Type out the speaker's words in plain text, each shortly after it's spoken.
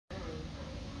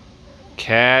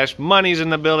Cash Money's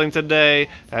in the building today.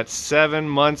 At 7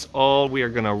 months old, we are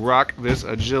gonna rock this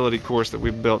agility course that we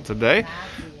built today.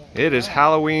 It is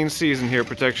Halloween season here at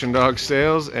Protection Dog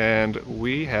Sales, and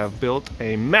we have built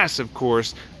a massive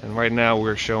course, and right now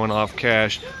we're showing off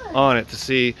Cash on it to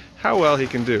see how well he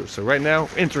can do. So right now,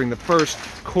 entering the first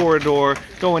corridor,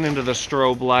 going into the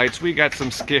strobe lights. We got some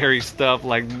scary stuff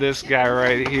like this guy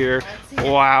right here.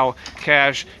 Wow,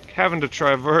 Cash having to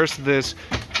traverse this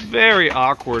very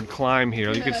awkward climb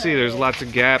here. You can see there's lots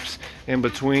of gaps in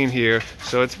between here,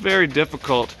 so it's very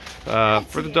difficult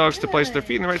for the dogs to place their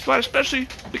feet in the right spot, especially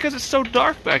because it's so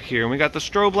dark back here and we got the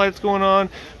strobe lights going on.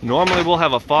 Normally we'll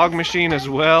have a fog machine as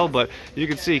well, but you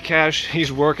can see Cash,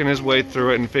 he's working his way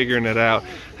through it and figuring it out,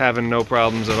 having no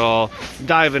problems at all.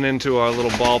 Diving into our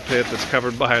little ball pit that's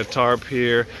covered by a tarp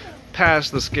here,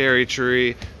 past the scary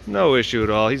tree, no issue at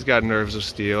all. He's got nerves of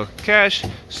steel. Cash,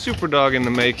 super dog in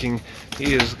the making.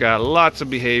 He has got lots of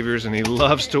behaviors and he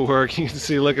loves to work. You can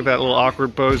see, look at that little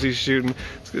awkward pose he's shooting.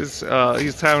 He's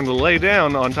having to lay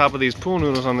down on top of these pool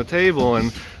noodles on the table,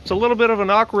 and it's a little bit of an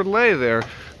awkward lay there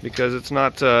because it's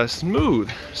not smooth.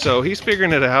 So he's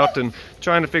figuring it out and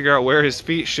trying to figure out where his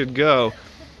feet should go.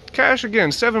 Cash,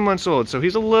 again, 7 months old, so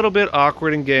he's a little bit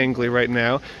awkward and gangly right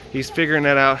now. He's figuring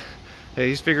that out.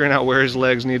 He's figuring out where his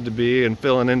legs need to be and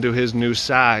filling into his new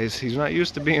size. He's not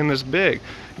used to being this big.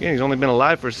 Again, he's only been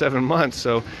alive for 7 months,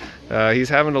 so he's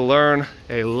having to learn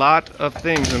a lot of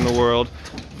things in the world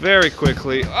very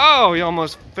quickly. Oh, he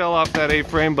almost fell off that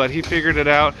A-frame, but he figured it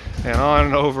out, and on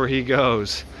and over he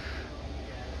goes.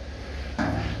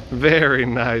 Very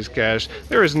nice, Cash.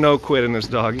 There is no quit in this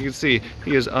dog. You can see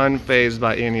he is unfazed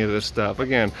by any of this stuff.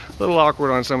 Again, a little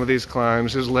awkward on some of these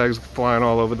climbs, his legs flying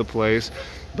all over the place,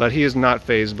 but he is not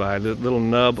fazed by it. The little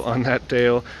nub on that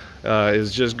tail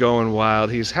is just going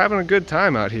wild. He's having a good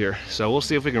time out here. So we'll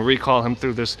see if we can recall him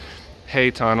through this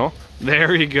hay tunnel.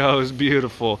 There he goes,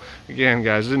 beautiful. Again,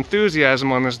 guys, the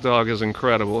enthusiasm on this dog is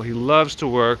incredible. He loves to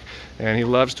work, and he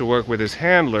loves to work with his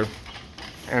handler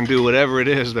and do whatever it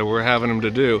is that we're having him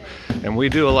to do. And we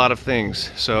do a lot of things.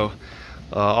 So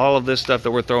all of this stuff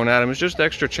that we're throwing at him is just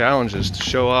extra challenges to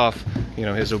show off, you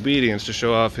know, his obedience, to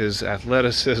show off his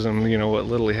athleticism, you know, what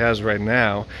little he has right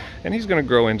now. And he's going to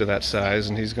grow into that size,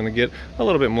 and he's going to get a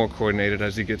little bit more coordinated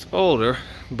as he gets older.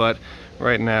 But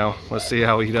right now, let's see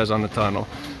how he does on the tunnel.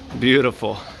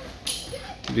 Beautiful.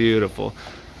 Beautiful.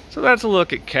 So that's a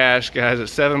look at Cash, guys, at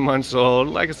 7 months old.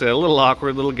 Like I said, a little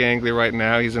awkward, a little gangly right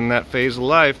now. He's in that phase of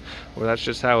life where that's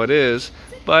just how it is.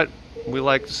 But we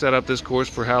like to set up this course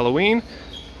for Halloween.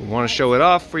 We want to show it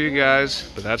off for you guys,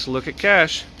 but that's a look at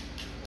Cash.